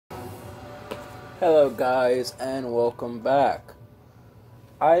Hello guys and welcome back.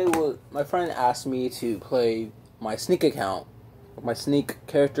 My friend asked me to play my sneak account, my sneak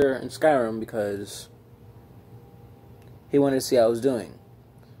character in Skyrim because he wanted to see how I was doing.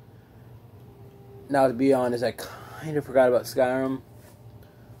 Now to be honest, I kind of forgot about Skyrim,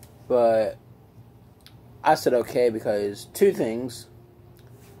 but I said okay because two things.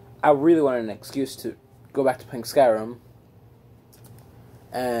 I really wanted an excuse to go back to playing Skyrim,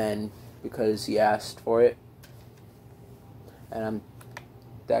 and because he asked for it, and I'm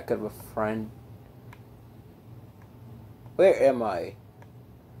that good of a friend. Where am I?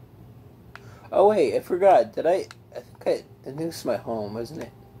 Oh wait, I forgot. I think this is my home, isn't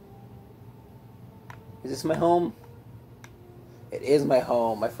it? Is this my home? It is my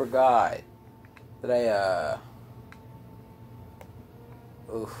home. I forgot that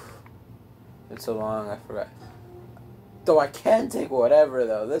oof. It's so long, I forgot. Though I can take whatever,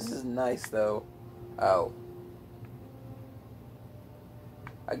 though. This is nice, though. Oh.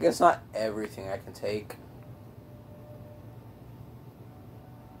 I guess not everything I can take.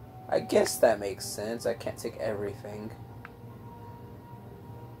 I guess that makes sense. I can't take everything.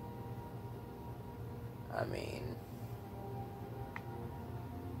 I mean,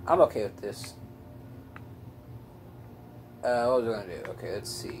 I'm okay with this. What was I gonna do? Okay, let's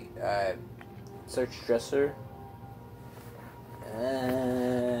see. Search dresser.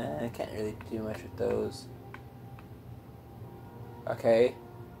 I can't really do much with those. Okay,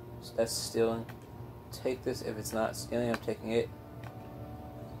 so that's stealing. Take this. If it's not stealing, I'm taking it.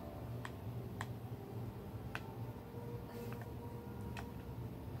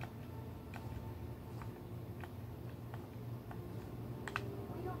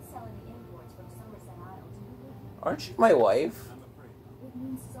 We don't sell any imports from Somerset Isle, do we? Aren't you my wife? It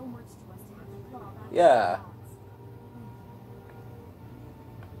means so much to us to have to claw back. Yeah.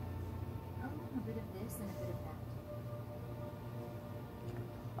 A bit of this and a bit of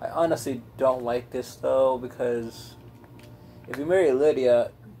that. I honestly don't like this though, because if you marry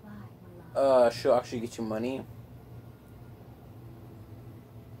Lydia, Goodbye, my love. she'll actually get you money.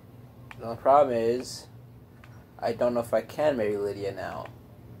 The only problem is, I don't know if I can marry Lydia now.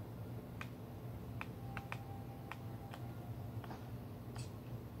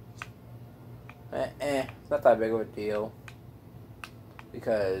 It's not that big of a deal.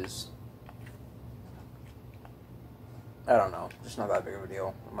 Because, I don't know, just not that big of a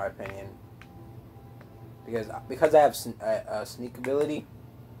deal, in my opinion. Because I have sneak ability.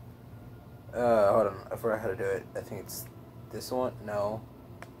 Hold on, I forgot how to do it. I think it's this one. No,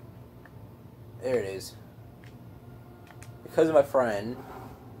 there it is. Because of my friend,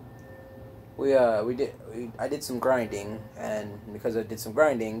 I did some grinding, and because I did some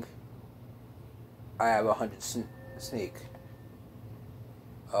grinding, I have 100 sneak.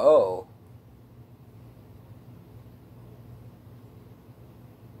 Oh.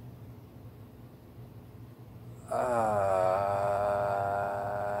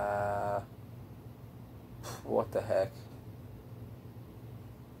 What the heck?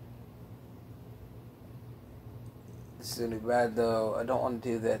 This is gonna be bad though. I don't want to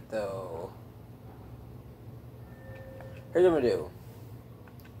do that though. Here's what I'm gonna do.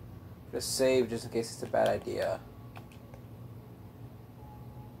 Just save just in case it's a bad idea.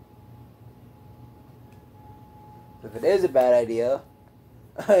 If it is a bad idea,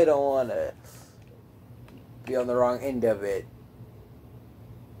 I don't want to be on the wrong end of it.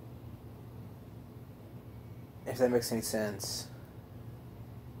 If that makes any sense.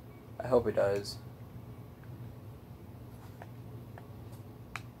 I hope it does.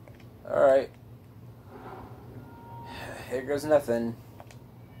 Alright. Here goes nothing.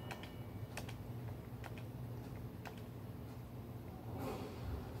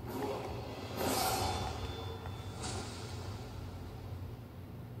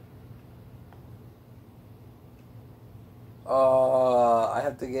 I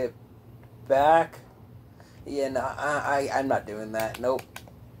have to get back. Yeah, no, I'm not doing that. Nope.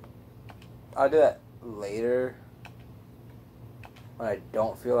 I'll do that later. When I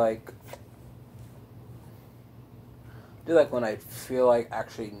don't feel like... Do like when I feel like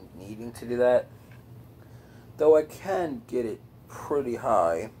actually needing to do that. Though I can get it pretty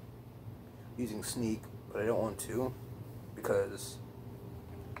high using sneak, but I don't want to. Because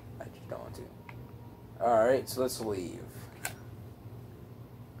I just don't want to. Alright, so let's leave.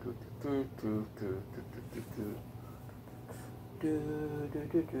 Great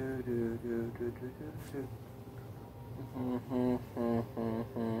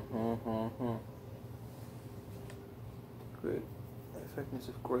effectiveness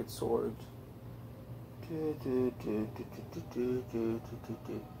of great swords.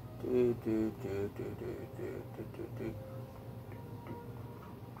 Do, do, do, do, do, do, do, do, do.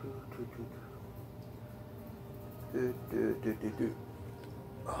 Do, do, do, do, do.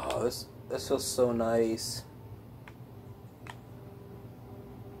 Oh, this feels so nice.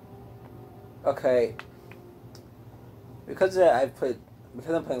 Okay. Because I'm playing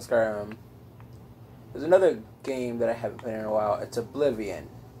Skyrim, there's another game that I haven't played in a while. It's Oblivion.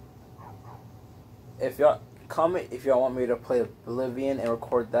 If y'all comment if y'all want me to play Oblivion and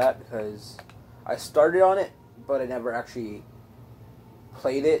record that, because I started on it, but I never actually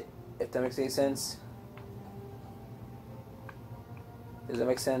played it. If that makes any sense. Does that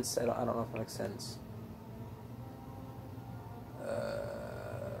make sense? I don't know if it makes sense.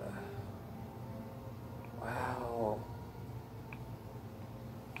 Wow.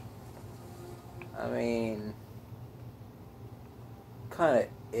 I mean, kind of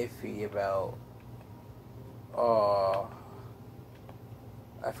iffy about. Oh,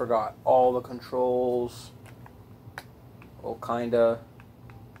 I forgot all the controls. Well, kinda.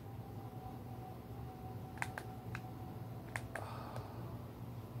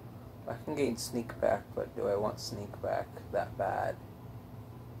 I can gain sneak back, but do I want sneak back that bad?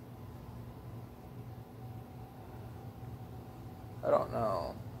 I don't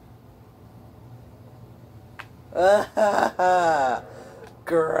know.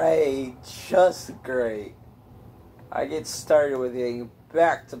 Great, just great. I get started with getting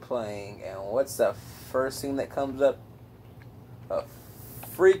back to playing, and what's the first thing that comes up? A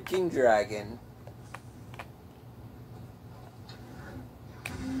freaking dragon.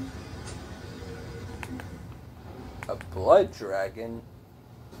 A blood dragon?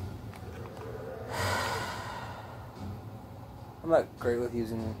 I'm not great with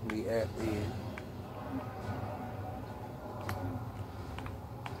using the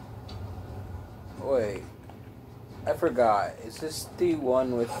Wait, I forgot. Is this the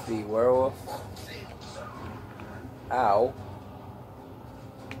one with the werewolf? Ow.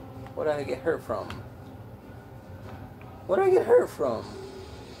 What did I get hurt from? What did I get hurt from?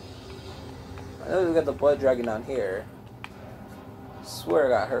 I know we got the blood dragon down here. I swear I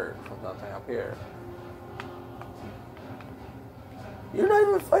got hurt from something up here. You're not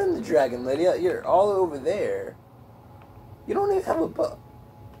even fighting the dragon, Lydia. You're all over there. You don't even have a bow.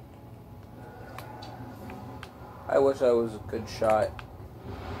 I wish I was a good shot.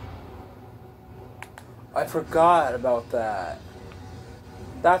 I forgot about that.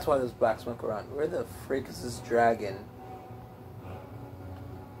 That's why there's black smoke around. Where the freak is this dragon?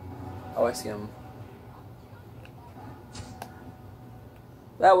 Oh, I see him.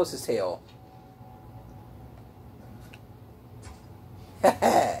 That was his tail.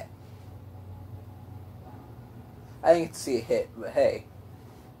 I didn't get to see a hit, but hey.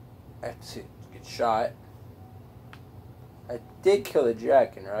 I have to get shot. I did kill the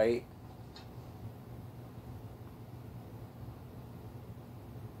dragon, right?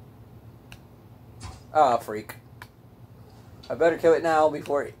 Ah, freak. I better kill it now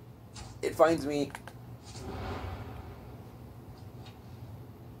before it finds me.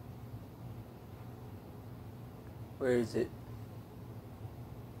 Where is it?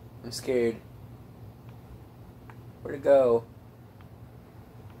 I'm scared. Where'd it go?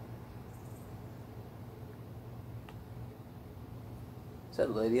 Is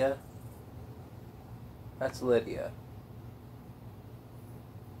that Lydia? That's Lydia.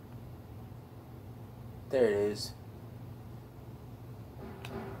 There it is.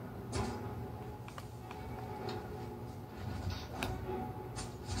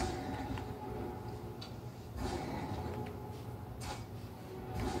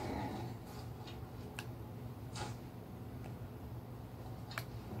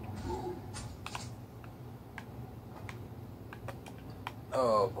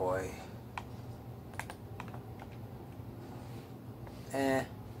 Oh boy.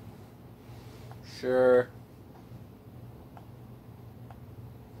 Sure.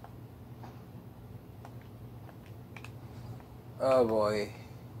 Oh boy.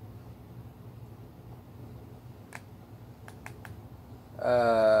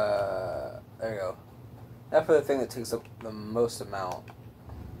 There you go. Now for the thing that takes up the most amount.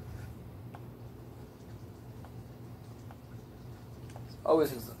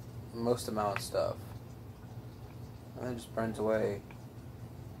 Always takes the most amount of stuff. And then it just burns away.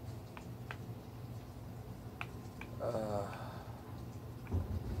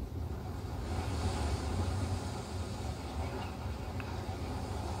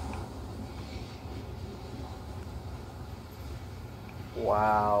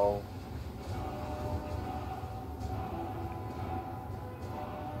 Wow.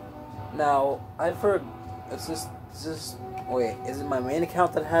 Now, I've heard, is this Is this... Wait, is it my main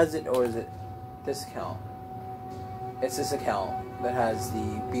account that has it, or is it this account? It's this account that has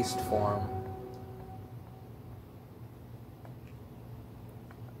the beast form.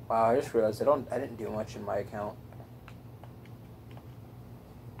 Wow, I just realized I didn't do much in my account.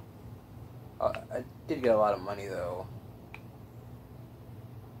 I did get a lot of money though.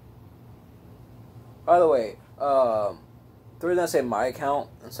 By the way, the reason I say my account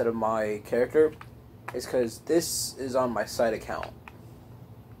instead of my character is because this is on my side account,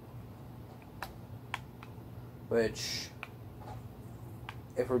 which,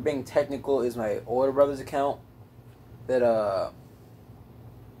 if we're being technical, is my older brother's account that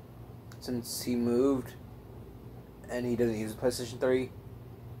since he moved and he doesn't use a PlayStation 3,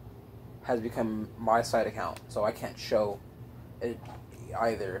 has become my side account, so I can't show it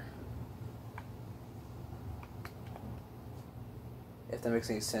either. If that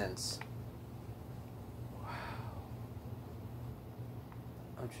makes any sense. Wow.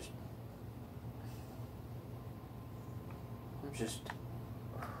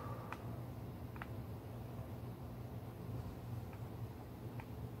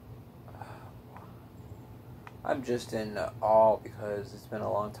 I'm just in awe because it's been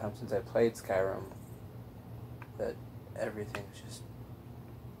a long time since I played Skyrim. That everything's just...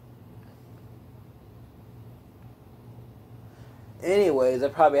 Anyways, I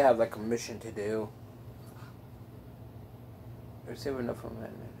probably have like a mission to do. We're saving enough for a minute.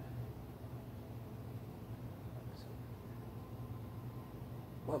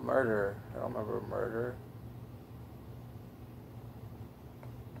 What murder? I don't remember a murder.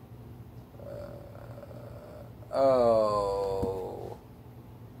 Oh.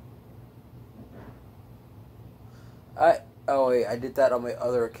 Oh wait, I did that on my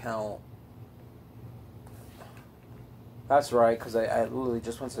other account. That's right, because I literally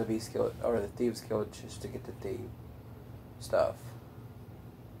just went to the Beast Guild, or the Thieves Guild, just to get the thief stuff.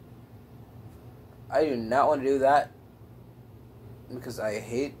 I do not want to do that, because I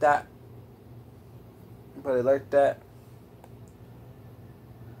hate that, but I like that.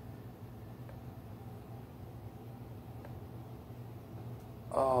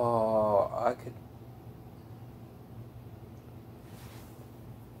 Oh, I could...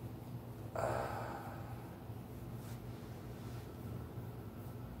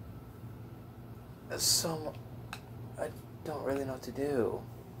 I don't really know what to do.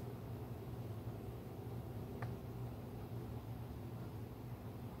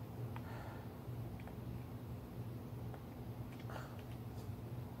 I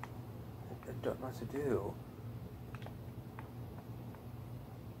don't know what to do.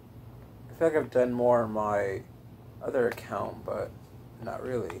 I feel like I've done more on my other account, but not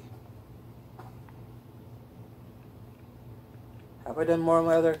really. Have I done more on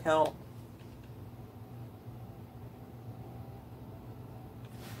my other account?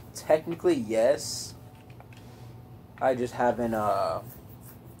 Technically, yes. I just haven't, I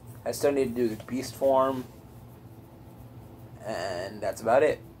still need to do the beast form. And that's about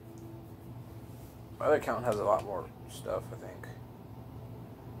it. My other account has a lot more stuff, I think.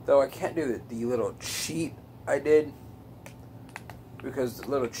 Though I can't do the little cheat I did. Because the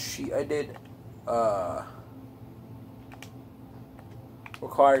little cheat I did,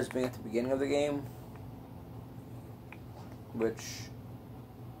 requires being at the beginning of the game. Which...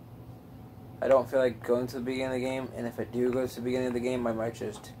 I don't feel like going to the beginning of the game, and if I do go to the beginning of the game, I might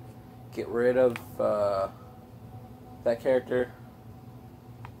just get rid of that character.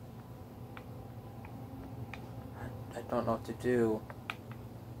 I don't know what to do.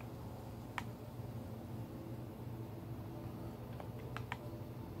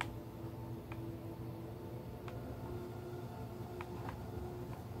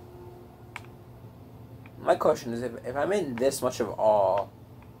 My question is, if I'm in this much of awe,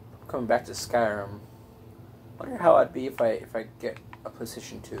 coming back to Skyrim, I wonder how I'd be if I get a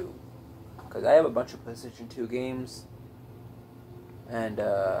PlayStation 2. Because I have a bunch of PlayStation 2 games. And,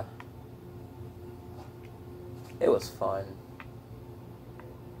 it was fun.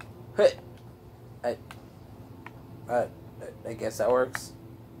 I guess that works.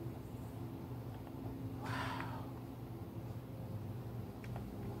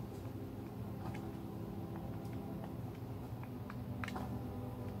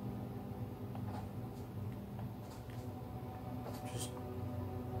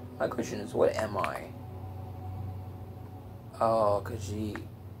 My question is, what am I? Oh, Khajiit.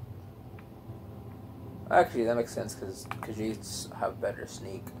 Actually, that makes sense, because Khajiits have better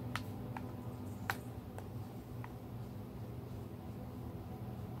sneak.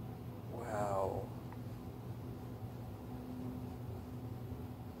 Wow.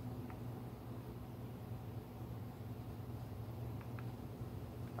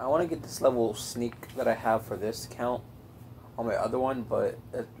 I want to get this level of sneak that I have for this account on my other one, but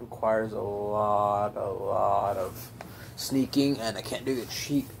it requires a lot of sneaking, and I can't do the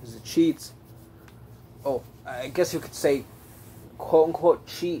cheat because the cheats. Oh, I guess you could say, quote unquote,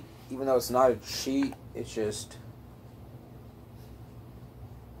 cheat, even though it's not a cheat. It's just,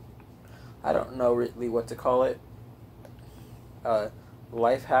 I don't know really what to call it.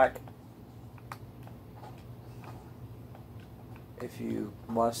 Life hack. If you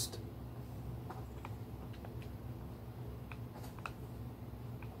must.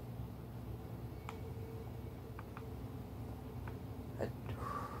 I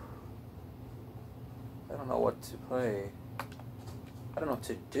don't know what to play. I don't know what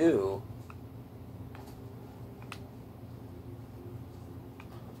to do.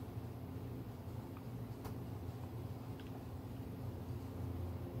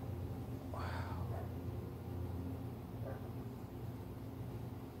 Wow.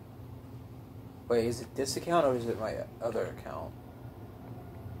 Wait, is it this account or is it my other account?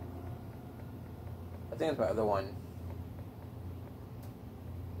 I think it's my other one.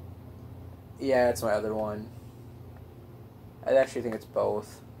 Yeah, it's my other one. I actually think it's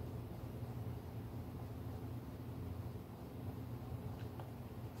both.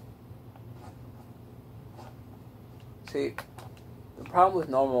 See, the problem with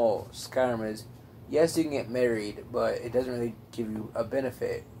normal Skyrim is, yes, you can get married, but it doesn't really give you a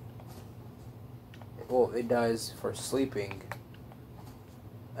benefit. Well, it does for sleeping.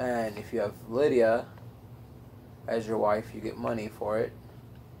 And if you have Lydia as your wife, you get money for it.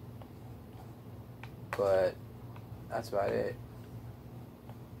 But that's about it.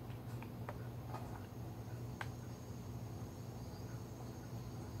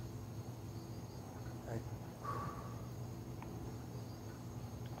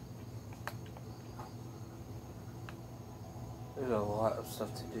 There's a lot of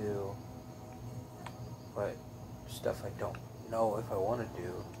stuff to do, but stuff I don't know if I want to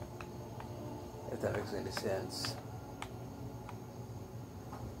do, if that makes any sense.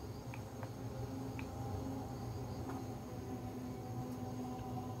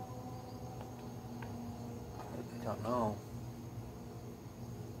 I don't know.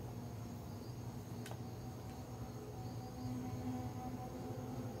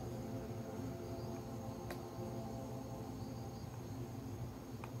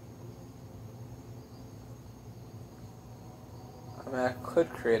 I mean, I could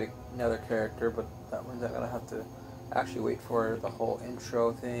create another character, but that means I'm gonna have to actually wait for the whole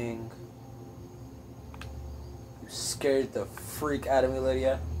intro thing. You scared the freak out of me,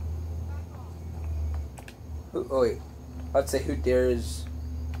 Lydia. Oh wait, I'd say who dares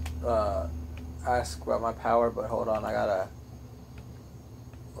ask about my power, but hold on, I gotta.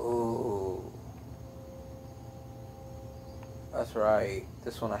 Ooh, that's right.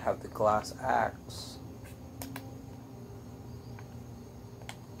 This one I have the glass axe.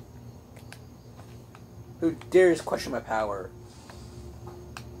 Who dares question my power?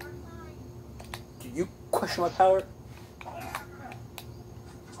 Do you question my power?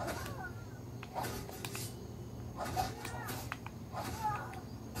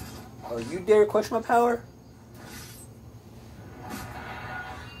 Oh, you dare question my power?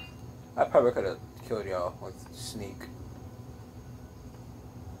 I probably could have killed y'all with sneak.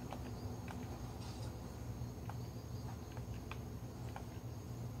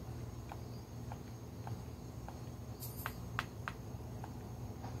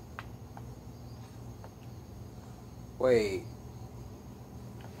 Wait.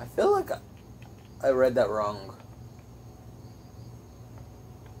 I feel like I read that wrong.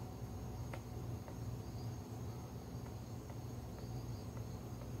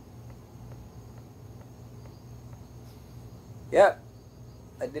 Yeah,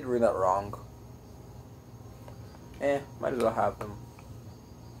 I did read that wrong. Might as well have them.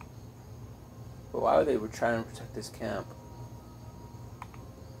 But why would they trying to protect this camp?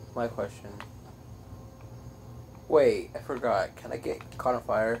 My question. Wait, I forgot. Can I get caught on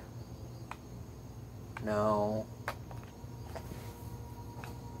fire? No.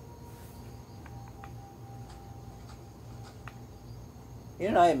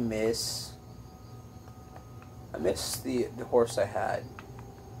 You know what I miss? I miss the horse I had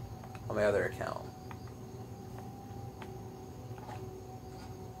on my other account.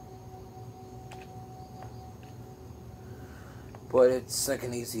 But it's like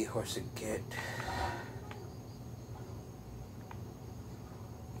an easy horse to get.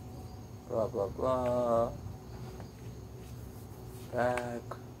 Blah blah blah. Back.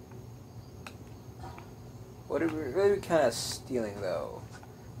 What are we kind of stealing though?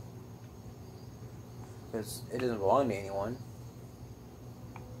 Because it doesn't belong to anyone.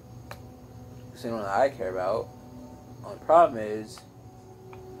 It's the only one that I care about. Only problem is,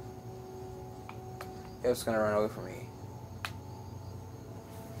 it's gonna run away from me.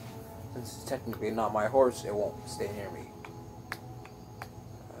 Since it's technically not my horse, it won't stay near me.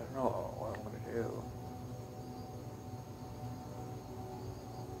 I don't know what I'm gonna do.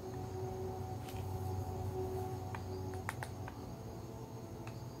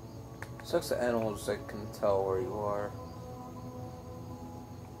 Sucks that animals that can tell where you are.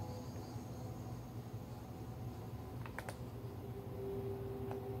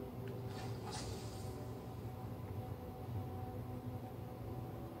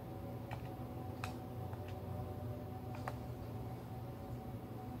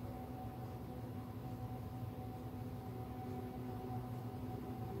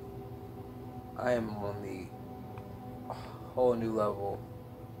 I am on the whole new level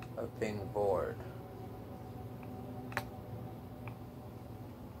of being bored.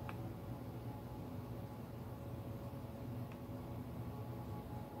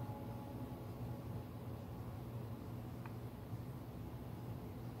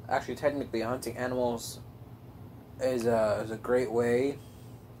 Actually, technically, hunting animals is a great way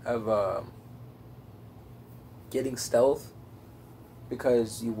of getting stealth,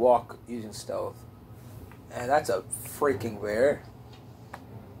 because you walk using stealth. And that's a freaking bear.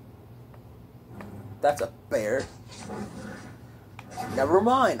 That's a bear. Never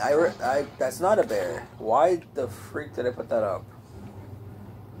mind. That's not a bear. Why the freak did I put that up?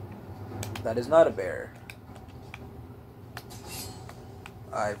 That is not a bear.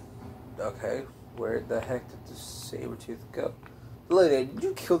 Okay. Where the heck did the saber-tooth go? Lady, did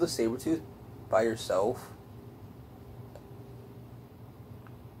you kill the saber-tooth by yourself?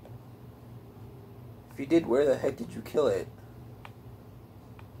 If you did, where the heck did you kill it?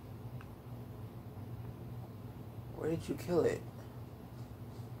 Where did you kill it?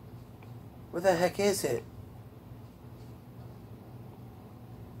 Where the heck is it?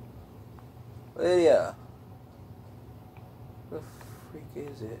 Lydia! Where the freak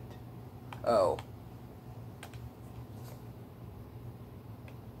is it? Oh.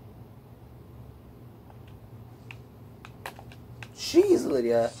 Jeez,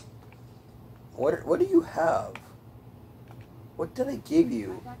 Lydia! What do you have? What did I give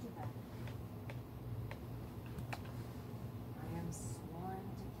you? I got your back. I am sworn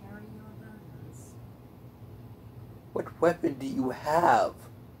to carry your burdens. What weapon do you have?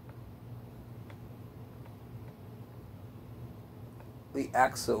 The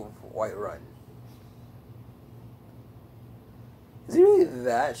axe of Whiterun. Is it really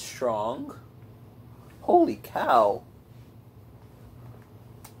that strong? Holy cow.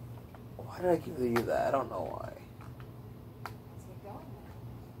 Why did I give you that? I don't know why. Let's get going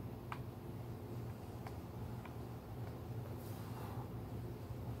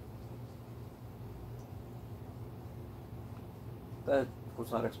now. That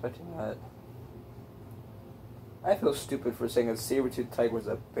was not expecting that. I feel stupid for saying a saber-toothed tiger was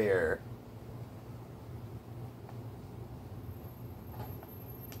a bear.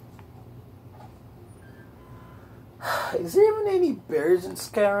 Is there even any bears in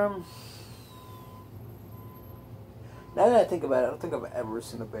Skyrim? Now that I think about it, I don't think I've ever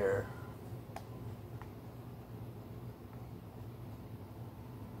seen a bear.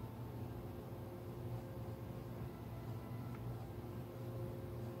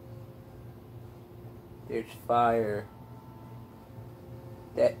 There's fire.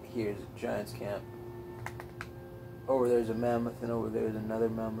 That here's a giant's camp. Over there's a mammoth, and over there's another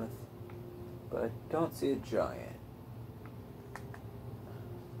mammoth. But I don't see a giant.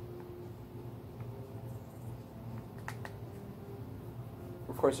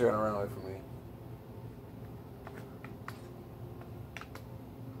 Of course they're gonna run away from me.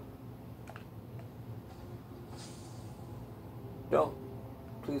 Don't.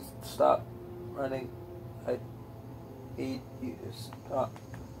 Please stop running. I need you to stop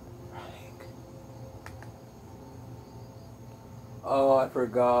running. Oh, I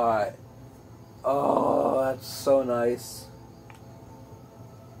forgot. Oh, that's so nice.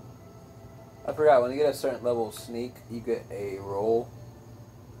 I forgot, when you get a certain level of sneak, you get a roll.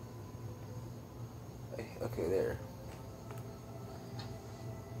 Okay, there.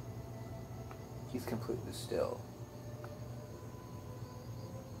 He's completely still.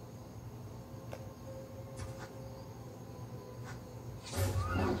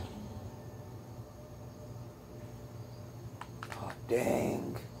 Oh,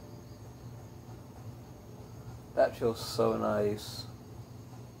 dang. That feels so nice.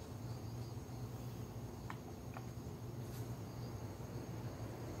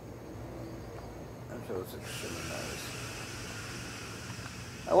 That feels extremely nice.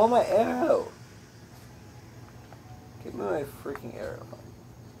 I want my arrow. Give me my freaking arrow.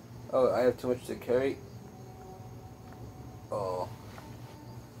 Oh, I have too much to carry? Oh.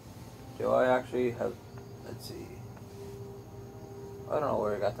 Do I actually have... Let's see. I don't know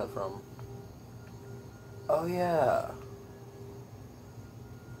where I got that from. Oh, yeah.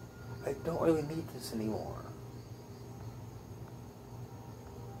 I don't really need this anymore.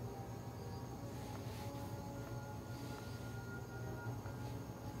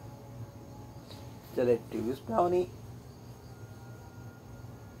 Did I do this bounty?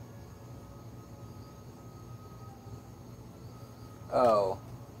 Oh.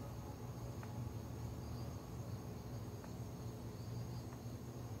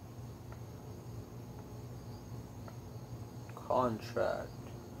 Contract.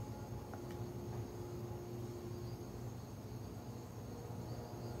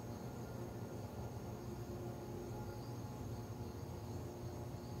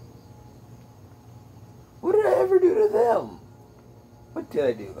 What did I ever do to them? What did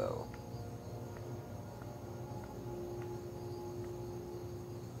I do though?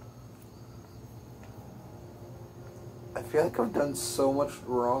 I feel like I've done so much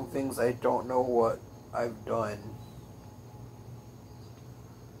wrong things, I don't know what I've done.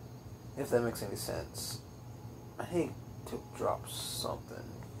 If that makes any sense. I need to drop something.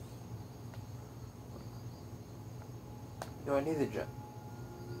 Do I need the giant?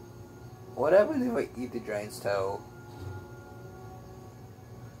 What happens if I eat the giant's toe?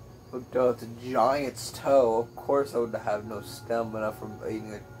 Oh, duh, it's a giant's toe. Of course I would have no stamina from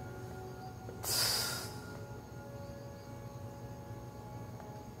eating it.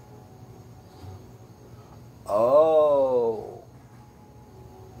 Oh.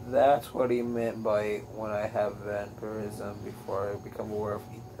 That's what he meant by when I have vampirism before I become aware of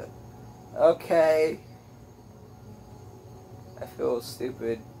it. Okay. I feel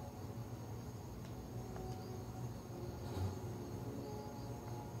stupid.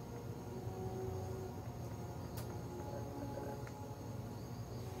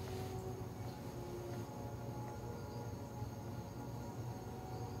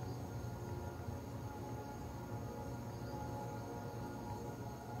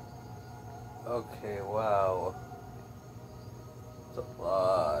 Okay, wow. It's a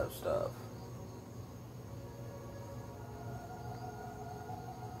lot of stuff.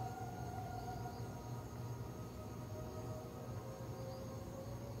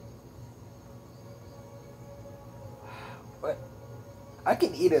 What? I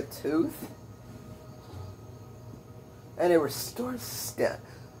can eat a tooth? And it restores stamina.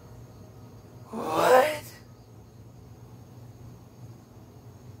 What?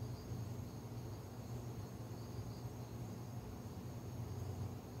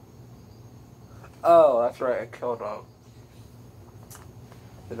 Oh, that's right, I killed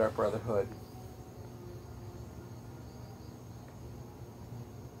the Dark Brotherhood.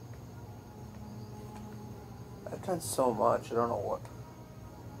 I've done so much, I don't know what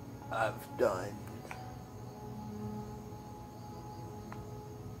I've done.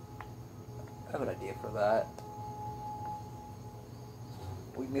 I have an idea for that.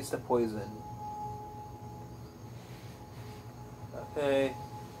 Weakness to poison. Okay.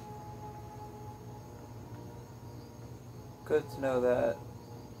 Good to know that.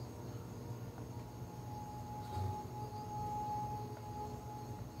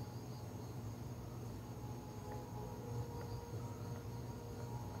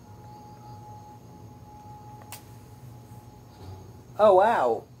 Oh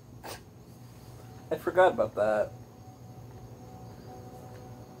wow! I forgot about that.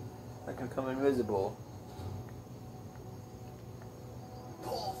 I can become invisible.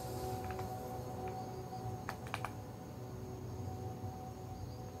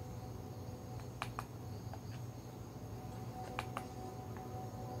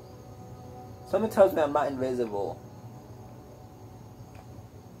 Someone tells me I'm not invisible.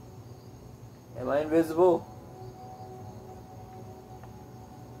 Am I invisible?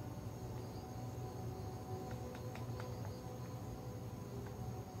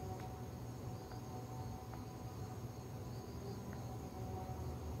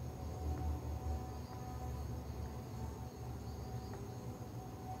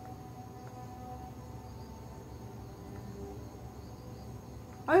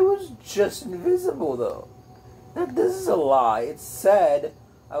 I was just invisible though. This is a lie. It said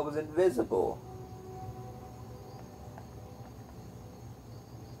I was invisible.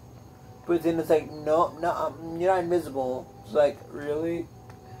 But then it's like, no, you're not invisible. It's like, really?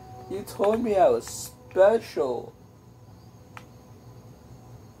 You told me I was special.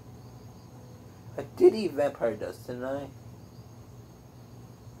 I did eat vampire dust, didn't I?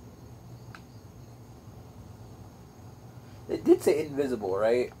 It did say invisible,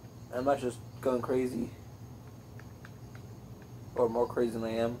 right? I'm not just going crazy. Or more crazy than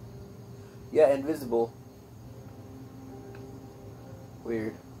I am. Yeah, invisible.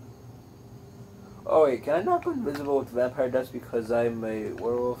 Weird. Oh wait, can I not go invisible with vampire dust because I'm a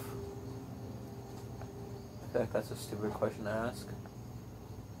werewolf? I feel like that's a stupid question to ask.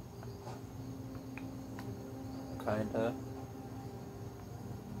 Kinda.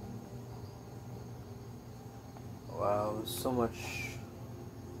 Wow, there's so much.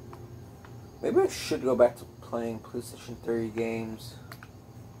 Maybe I should go back to playing PlayStation 3 games.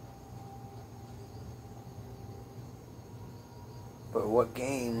 But what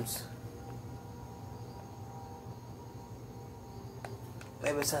games?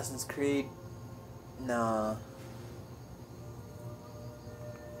 Maybe Assassin's Creed? Nah.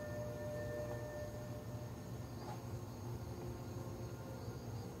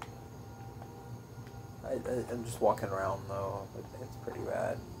 I'm just walking around though. It's pretty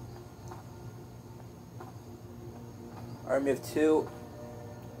bad. Army of Two.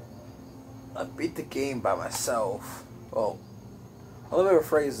 I beat the game by myself. Well, let me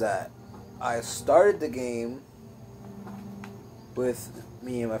rephrase that. I started the game with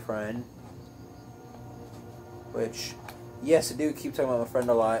me and my friend. Which, yes, I do keep talking about my friend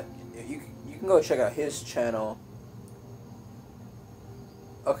a lot. You can go check out his channel.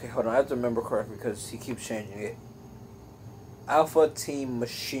 Okay, hold on. I have to remember correctly because he keeps changing it. Alpha Team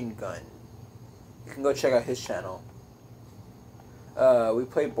Machine Gun. You can go check out his channel. We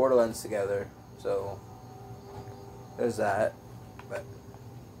played Borderlands together, so there's that. But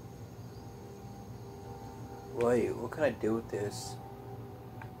wait, what can I do with this?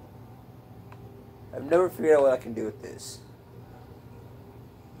 I've never figured out what I can do with this.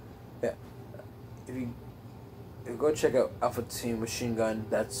 Yeah, if you go check out Alpha Team Machine Gun,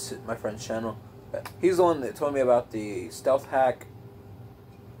 that's my friend's channel. He's the one that told me about the stealth hack,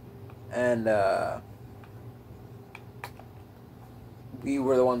 and we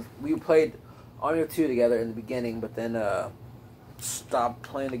were the ones, we played Army of Two together in the beginning, but then stopped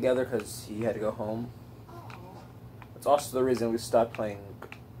playing together because he had to go home. That's also the reason we stopped playing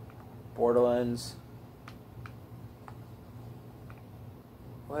Borderlands.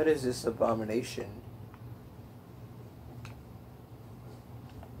 What is this abomination?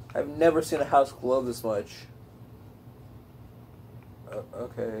 I've never seen a house glow this much.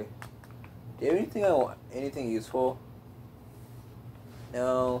 Okay. Do you have anything I want? Anything useful?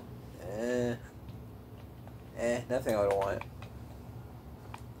 No. Nothing I would want.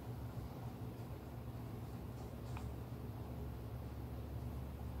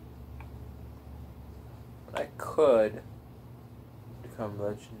 I could become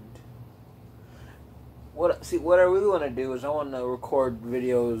legend. What I really want to do is I want to record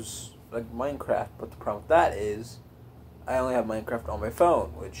videos like Minecraft, but the problem with that is I only have Minecraft on my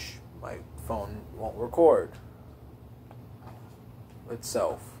phone, which my phone won't record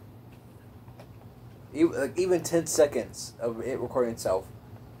itself. Even 10 seconds of it recording itself,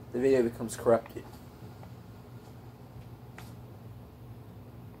 the video becomes corrupted.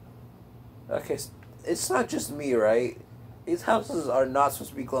 Okay, it's not just me, right? These houses are not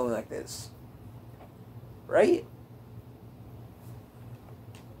supposed to be glowing like this. Right?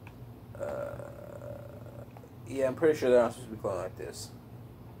 Yeah, I'm pretty sure they're not supposed to be glowing like this.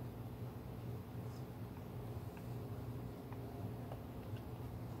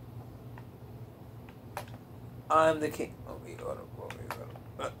 I'm the king.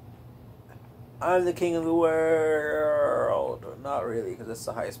 I'm the king of the world. Not really, because that's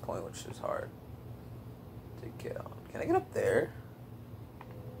the highest point, which is hard to get on. Can I get up there?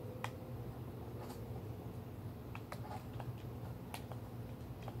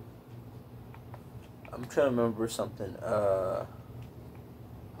 I'm trying to remember something.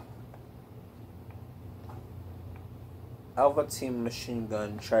 Alpha Team Machine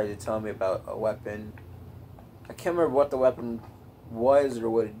Gun tried to tell me about a weapon. I can't remember what the weapon was or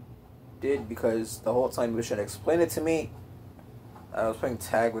what it did because the whole time he was trying to explain it to me. I was playing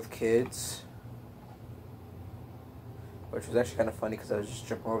tag with kids, which was actually kind of funny because I was just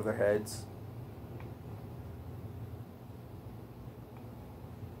jumping over their heads.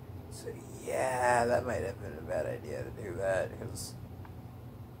 So yeah, that might have been a bad idea to do that because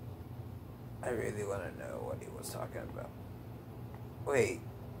I really want to know what he was talking about. Wait.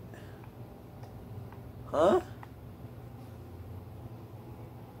 Huh?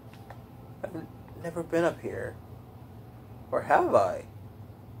 I've never been up here. Or have I?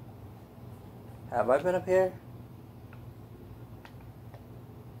 Have I been up here?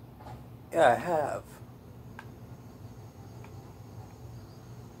 Yeah, I have.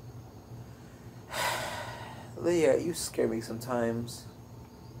 Leah, you scare me sometimes.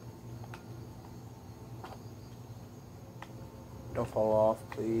 Don't fall off,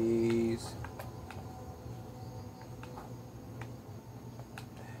 please.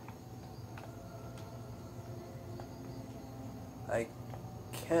 I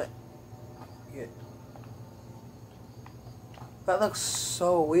can't get... That looks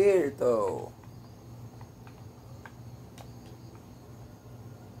so weird, though.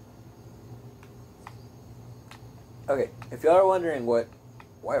 Okay, if y'all are wondering what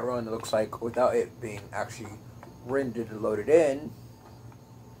Whiterun looks like without it being actually rendered and loaded in,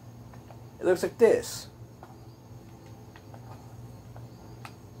 it looks like this.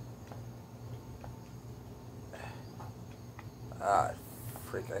 Ah,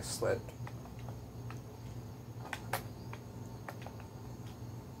 freak, I slipped.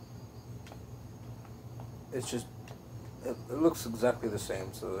 It's just, it looks exactly the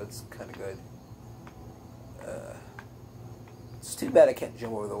same, so it's kind of good. It's too bad I can't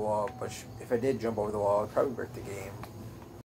jump over the wall, but if I did jump over the wall, I'd probably break the game.